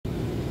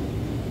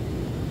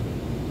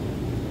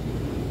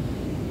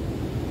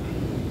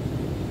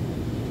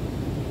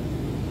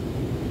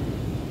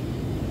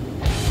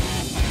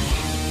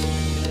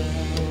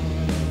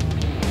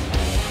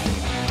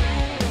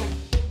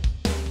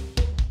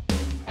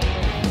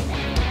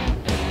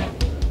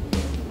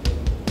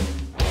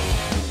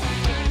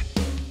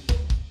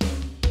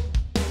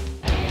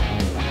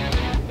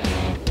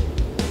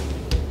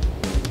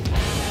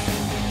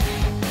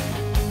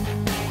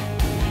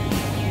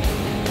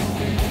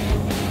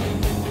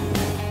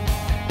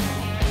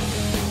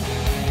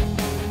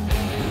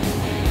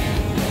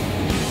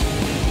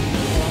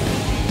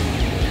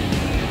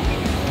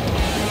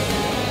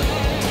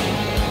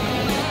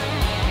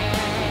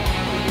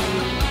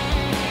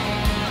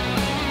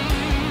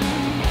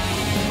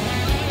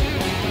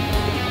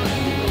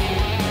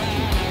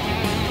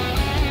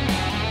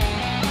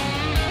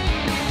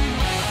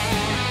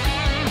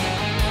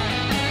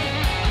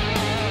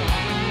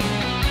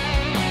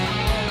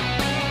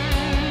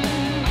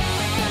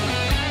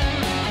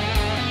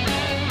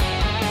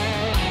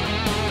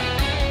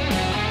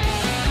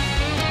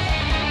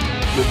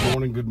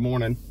Good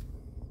morning.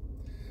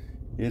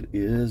 It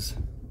is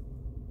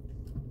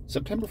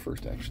September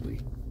 1st,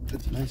 actually.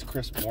 It's a nice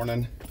crisp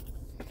morning.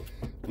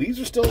 Leaves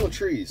are still in the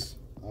trees.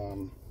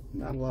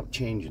 Not a lot of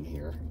change in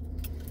here.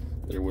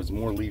 There was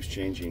more leaves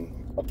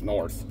changing up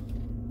north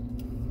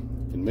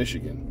in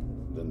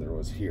Michigan than there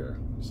was here.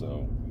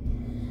 So,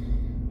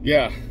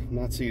 yeah,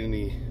 not seeing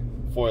any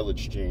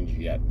foliage change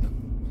yet.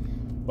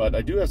 But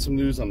I do have some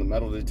news on the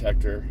metal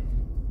detector.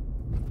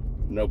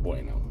 No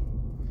bueno.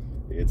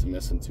 It's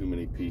missing too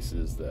many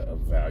pieces of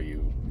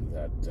value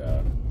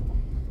that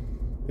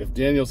if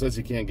Daniel says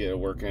he can't get it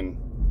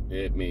working,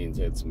 it means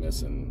it's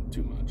missing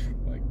too much.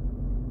 Like,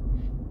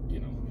 you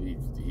know,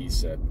 he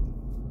said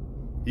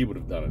he would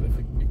have done it if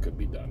it could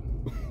be done.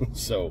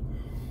 So,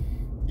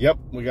 yep,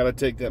 we got to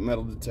take that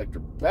metal detector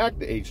back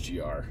to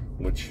HGR,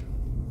 which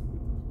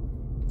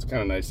it's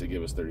kind of nice to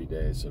give us 30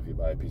 days. So if you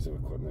buy a piece of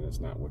equipment,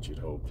 it's not what you'd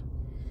hoped,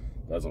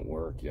 doesn't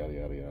work, yada,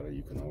 yada, yada,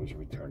 you can always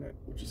return it,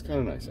 which is kind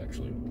of nice,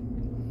 actually.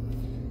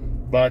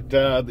 But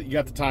you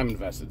got the time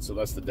invested, so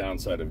that's the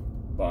downside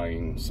of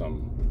buying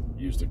some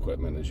used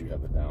equipment, is you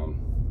have the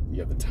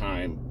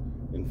time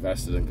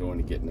invested in going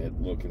and getting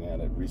it, looking at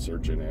it,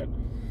 researching it,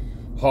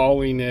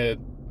 hauling it.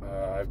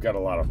 I've got a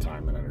lot of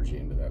time and energy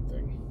into that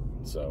thing.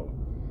 So,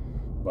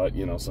 but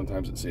you know,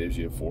 sometimes it saves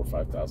you $4,000 or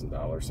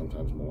 $5,000,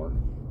 sometimes more.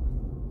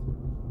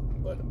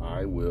 But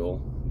I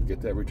will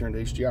get that returned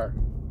to HDR,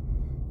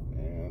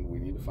 and we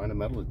need to find a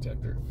metal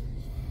detector.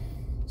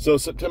 So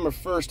September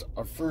 1st,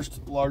 our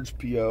first large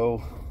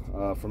PO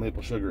for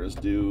maple sugar is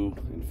due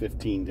in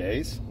 15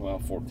 days, well,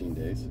 14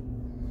 days.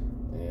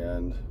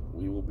 And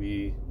we will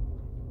be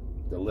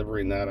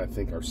delivering that, I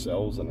think,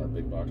 ourselves in our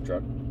big box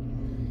truck.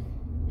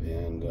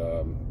 And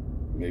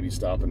maybe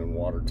stopping in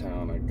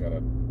Watertown. I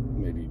gotta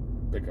maybe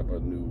pick up a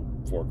new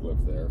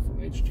forklift there from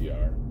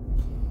HGR.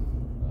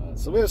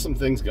 So we have some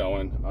things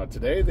going.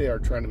 Today they are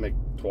trying to make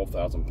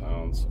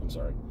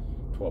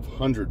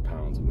 1,200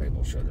 pounds of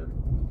maple sugar.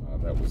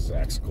 That was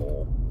Zach's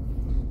goal.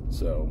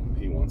 So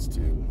he wants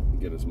to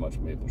get as much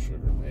maple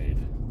sugar made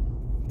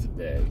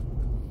today.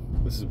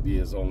 This would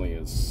be only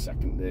his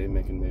second day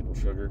making maple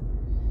sugar.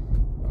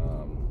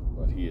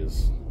 But he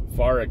has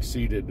far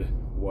exceeded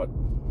what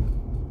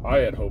I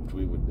had hoped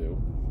we would do.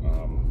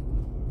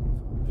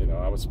 You know,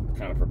 I was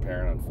kind of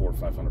preparing on 400 or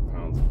 500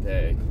 pounds a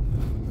day.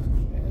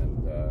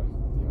 And,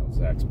 you know,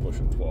 Zach's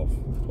pushing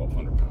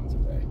 1,200 pounds a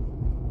day.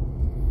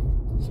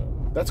 So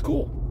that's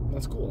cool.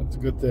 That's cool. It's a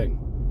good thing.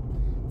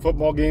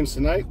 Football games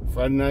tonight,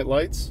 Friday Night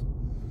Lights.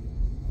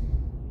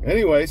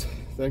 Anyways,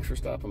 thanks for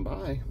stopping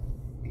by.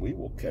 We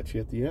will catch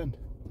you at the end.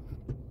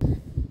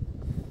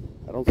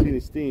 I don't see any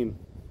steam.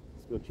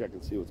 Let's go check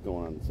and see what's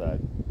going on inside.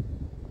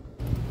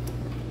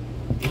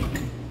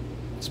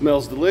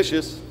 Smells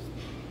delicious.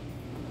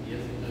 Yes,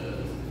 it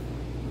does.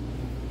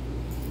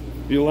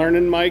 You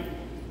learning, Mike? I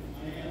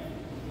am.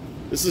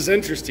 This is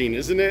interesting,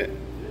 isn't it? It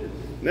is.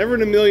 Never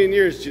in a million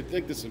years did you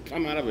think this would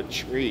come out of a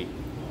tree.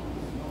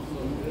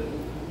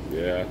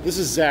 Yeah, this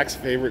is Zach's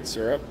favorite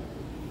syrup. Yep.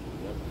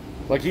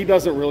 Like, he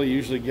doesn't really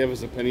usually give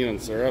his opinion on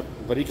syrup,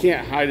 but he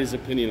can't hide his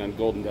opinion on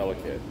Golden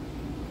Delicate.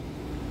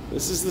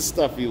 This is the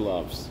stuff he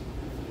loves.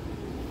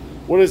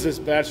 What is this,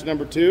 batch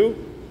number 2?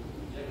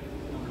 Yep,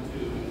 number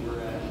 2.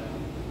 We're at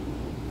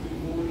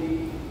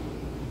 240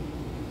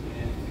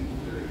 and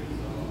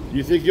 230. So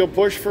You think you'll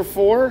push for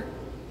 4?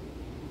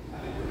 I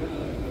think we're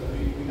gonna,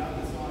 because we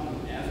got this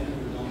on as we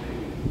were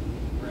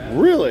donating.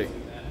 Really?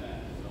 That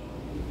batch,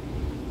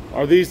 so.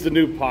 Are these the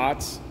new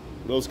pots?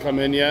 Those come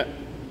in yet? Yeah,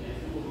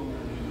 2 of them are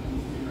new.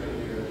 These 2 right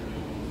here are the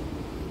new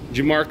ones. Did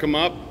you mark them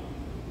up?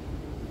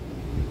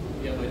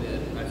 Yep, I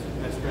did. I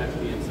scratched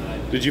the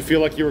inside. Did you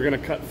feel like you were going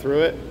to cut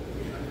through it?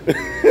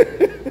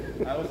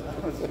 I was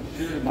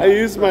sure. I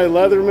used my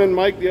Leatherman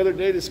mic the other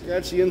day to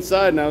scratch the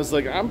inside, and I was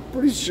like, I'm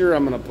pretty sure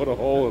I'm going to put a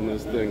hole in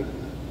this thing.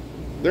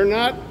 They're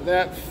not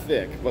that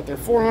thick, but they're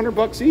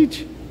 $400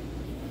 each.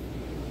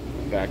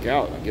 Back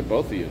out. I'll get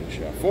both of you in the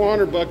shop.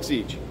 $400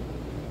 each.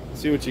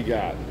 See what you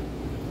got.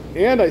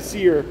 And I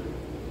see your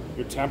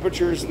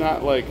temperature's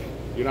not like,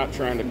 you're not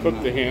trying to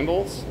cook the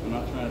handles. I'm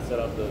not trying to set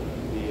up the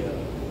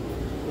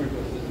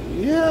sprinkler system.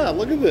 Yeah,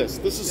 look at this.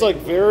 This is like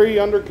very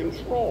under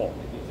control.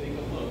 If you take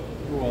a look,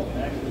 we'll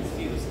actually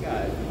see the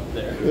sky from up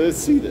there. Let's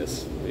see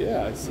this.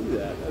 Yeah, I see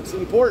that. That's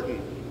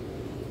important.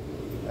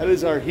 That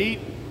is our heat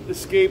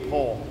escape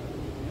hole.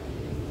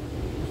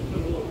 Just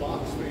put a little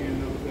box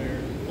fan up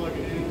there, plug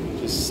it in.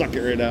 Just suck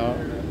it right out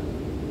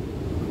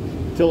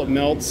till it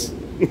melts.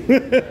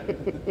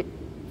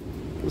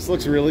 This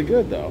looks really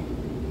good, though.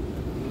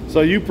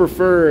 So you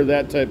prefer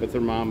that type of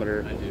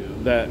thermometer? I do.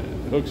 That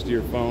hooks to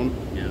your phone?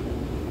 Yeah.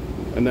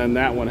 And then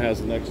that one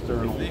has an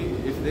external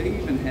If they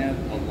even had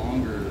a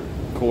longer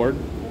cord?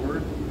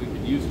 we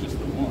could use just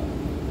the one.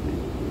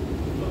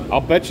 But I'll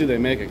bet you they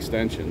make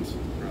extensions.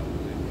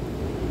 probably.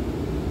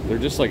 They're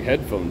just like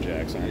headphone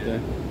jacks, aren't Yeah.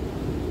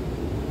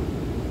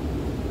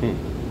 they?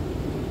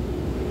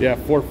 Yeah,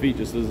 4 feet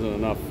just isn't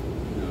enough.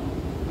 No.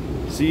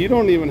 See, you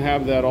don't even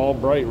have that all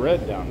bright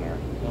red down there.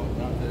 No,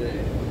 not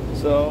today.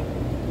 So,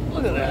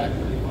 look at that.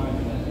 Actually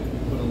finding that if you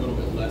put a little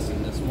bit less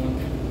in this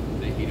one.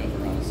 They heat up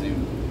around the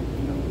same.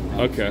 Around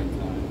Okay. The same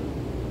time.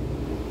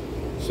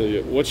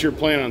 So what's your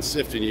plan on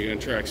sifting? You gonna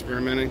try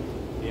experimenting?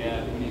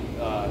 Yeah,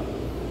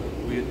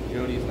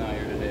 Jody's not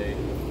here today,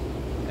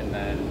 and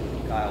then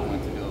Kyle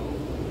went to go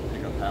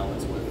pick up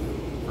pallets with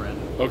Fred.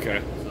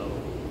 Okay. So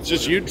It's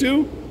just you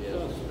two?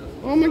 yeah.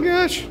 Oh my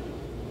gosh. So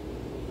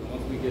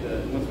once we get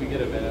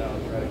a minute,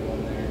 I'll try to go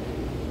in there,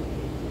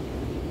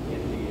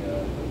 get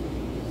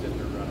the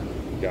sifter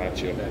running.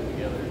 Gotcha. Get back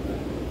together.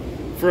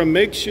 For a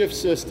makeshift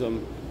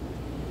system,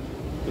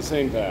 this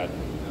ain't bad.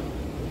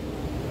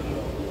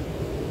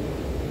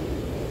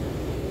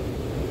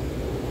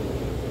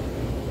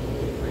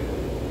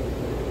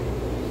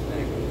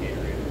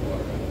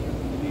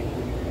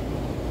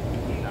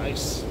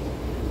 Nice.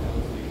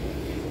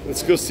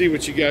 Let's go see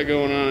what you got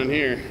going on in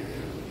here.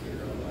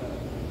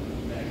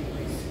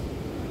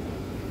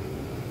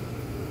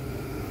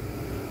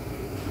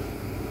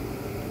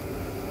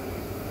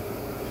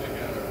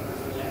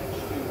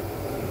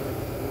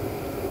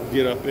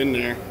 Get up in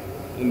there.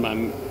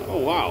 Oh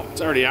wow, it's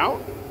already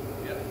out?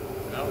 Yeah.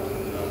 That was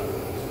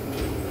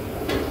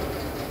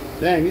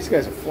Dang, these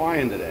guys are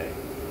flying today.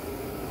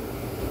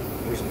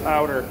 There's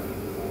powder.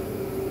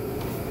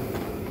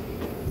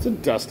 It's a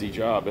dusty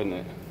job, isn't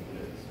it?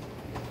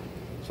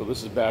 So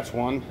this is batch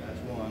one. Batch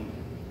one.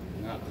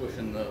 Not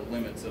pushing the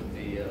limits of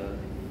the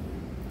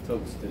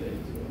toast today.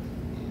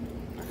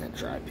 I got a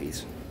dry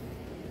piece.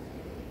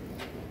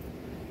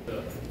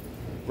 So.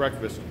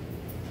 Breakfast.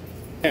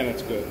 Man,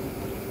 that's good.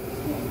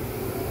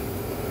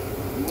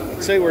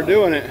 I'd say we're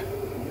doing it.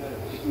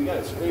 We got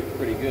it scraped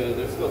pretty good.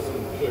 There's still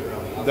some sugar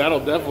on the outside. That'll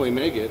definitely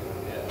make it.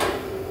 Yeah.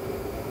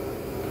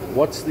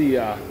 What's the,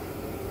 that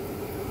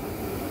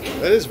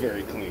is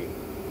very clean.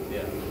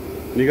 Yeah.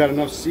 You got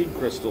enough seed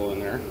crystal in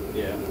there.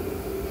 Yeah.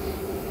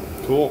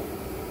 Cool.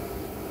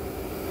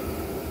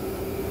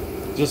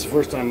 Just the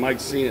first time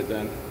Mike's seen it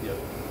then. Yep.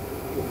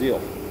 Good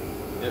deal.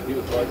 Yeah, he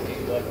was liking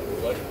it. I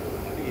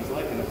think he's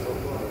liking it so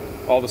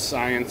far. All the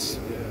science.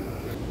 Yeah.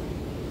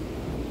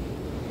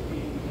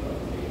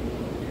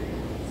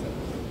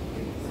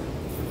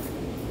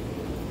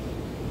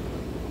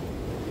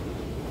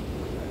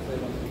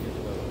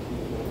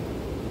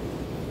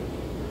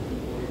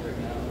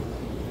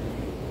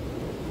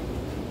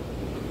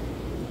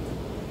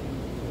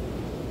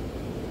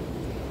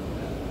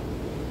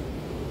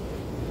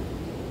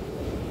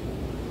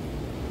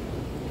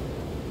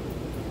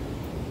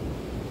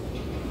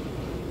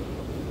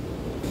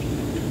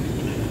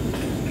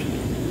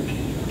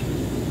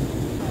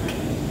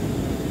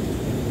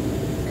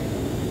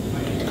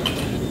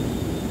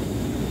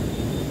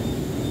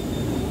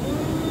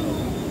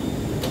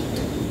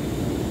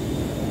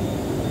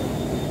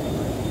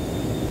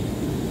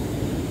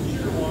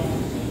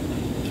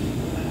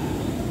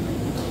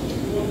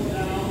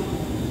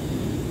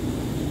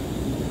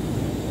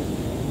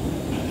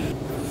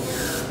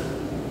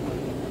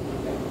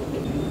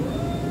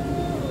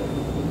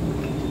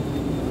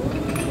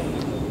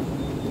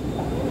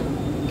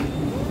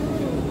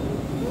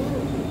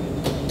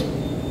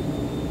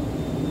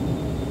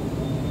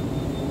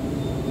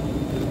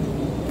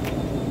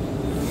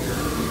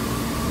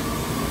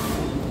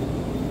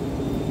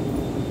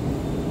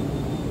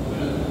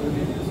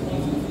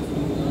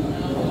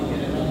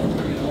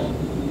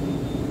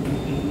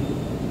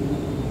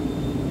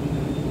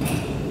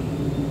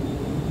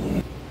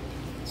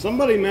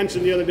 Somebody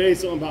mentioned the other day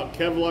something about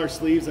Kevlar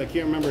sleeves. I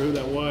can't remember who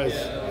that was.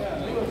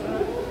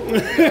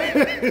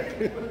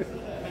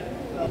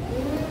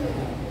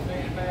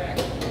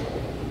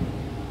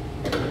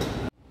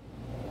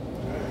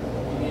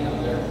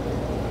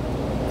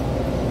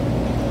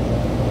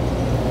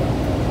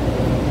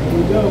 Here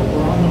we go.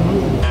 We're on the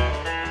move.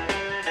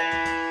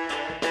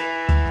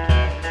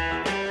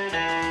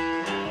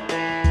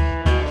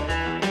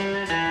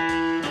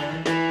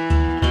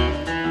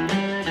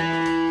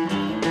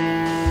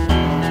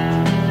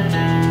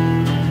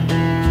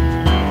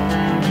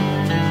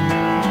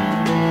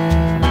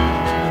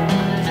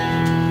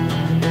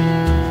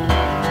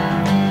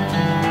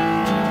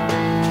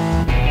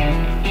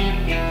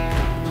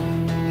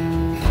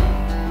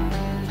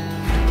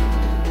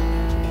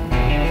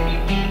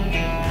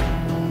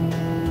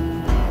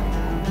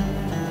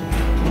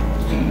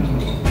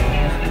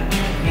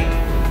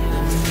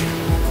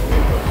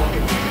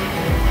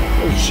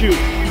 Oh shoot.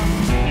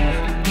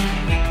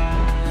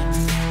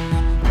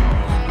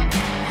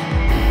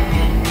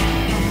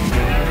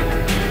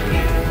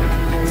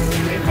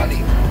 Hey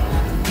buddy.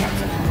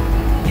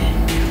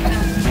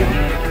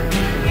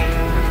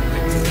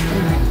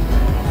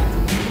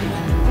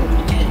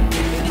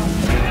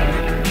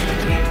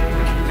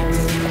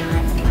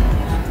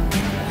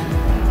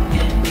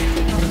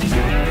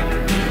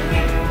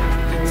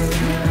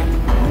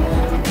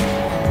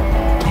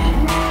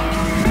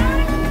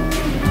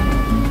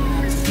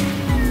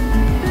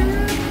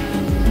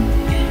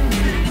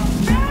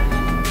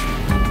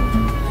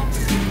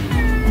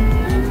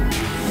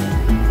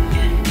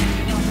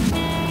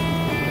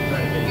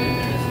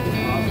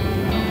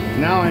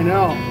 Now I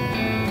know.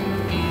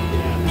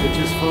 It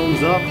just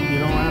foams up. You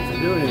don't have to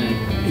do anything.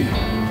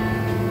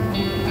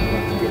 I'll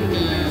have to get it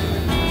in there.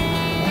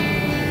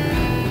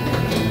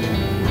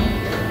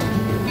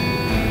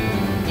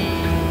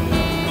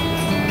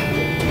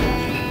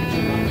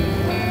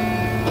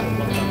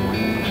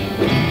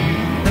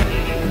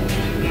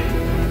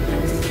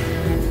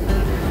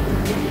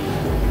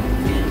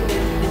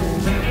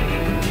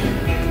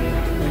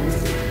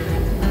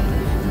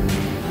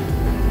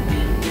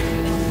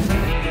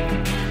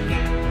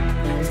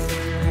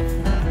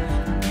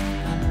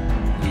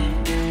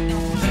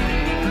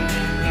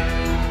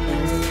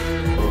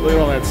 Look at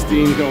all that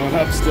steam going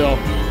up still.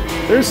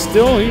 There's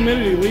still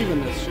humidity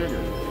leaving this sugar.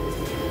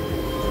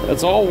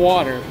 That's all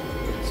water.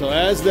 So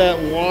as that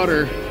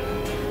water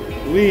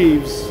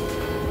leaves,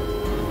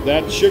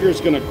 that sugar's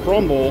gonna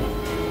crumble,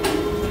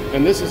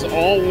 and this is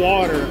all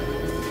water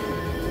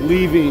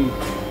leaving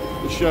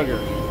the sugar.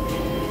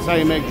 That's how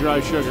you make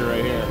dry sugar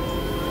right here.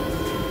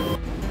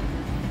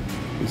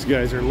 These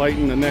guys are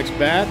lighting the next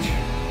batch.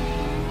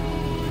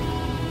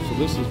 So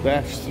this is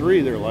batch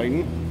 3 they're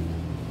lighting.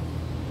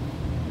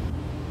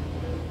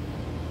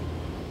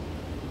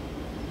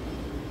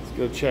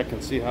 Go check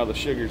and see how the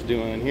sugar's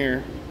doing in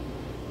here.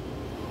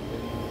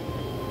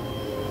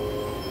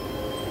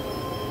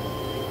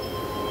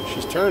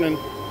 She's turning. A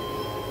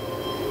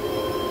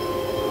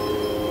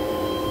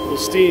little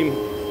steam. A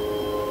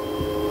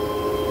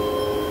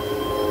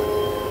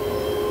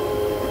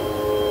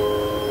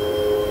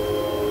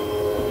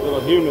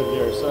little humid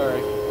there,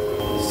 sorry.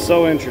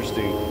 So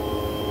interesting.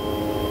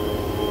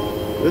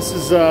 This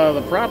is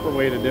the proper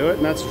way to do it,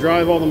 and that's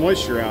drive all the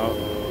moisture out.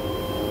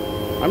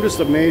 I'm just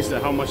amazed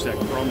at how much that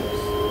crumbles.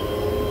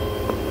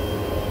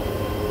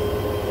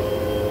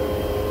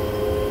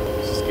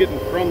 This is getting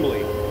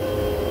crumbly.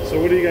 So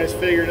what do you guys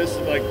figure? This is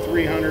like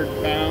 300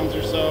 pounds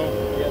or so?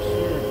 Yes,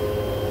 sir.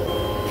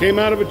 Came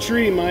out of a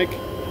tree, Mike.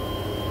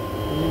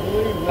 Can you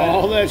believe that?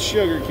 All that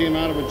sugar came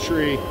out of a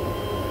tree.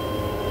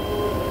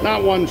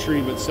 Not one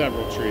tree, but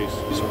several trees.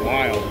 It's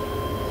wild.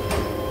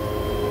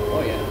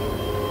 Oh, yeah.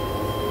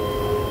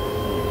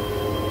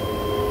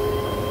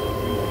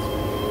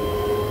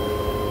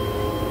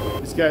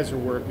 These guys are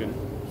working,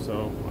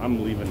 so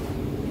I'm leaving.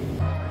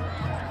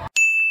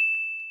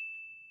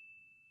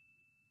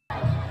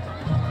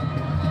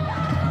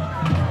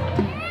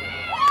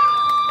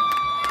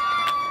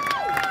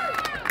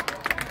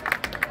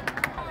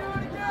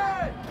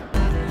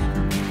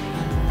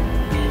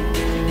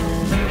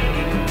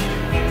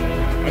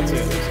 I'd say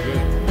it looks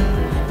good.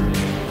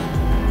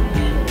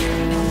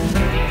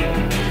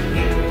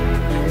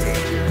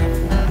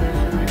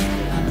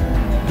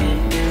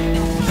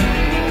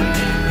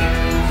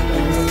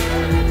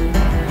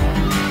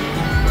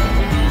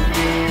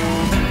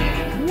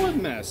 What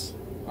mess?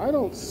 I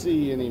don't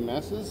see any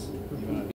messes.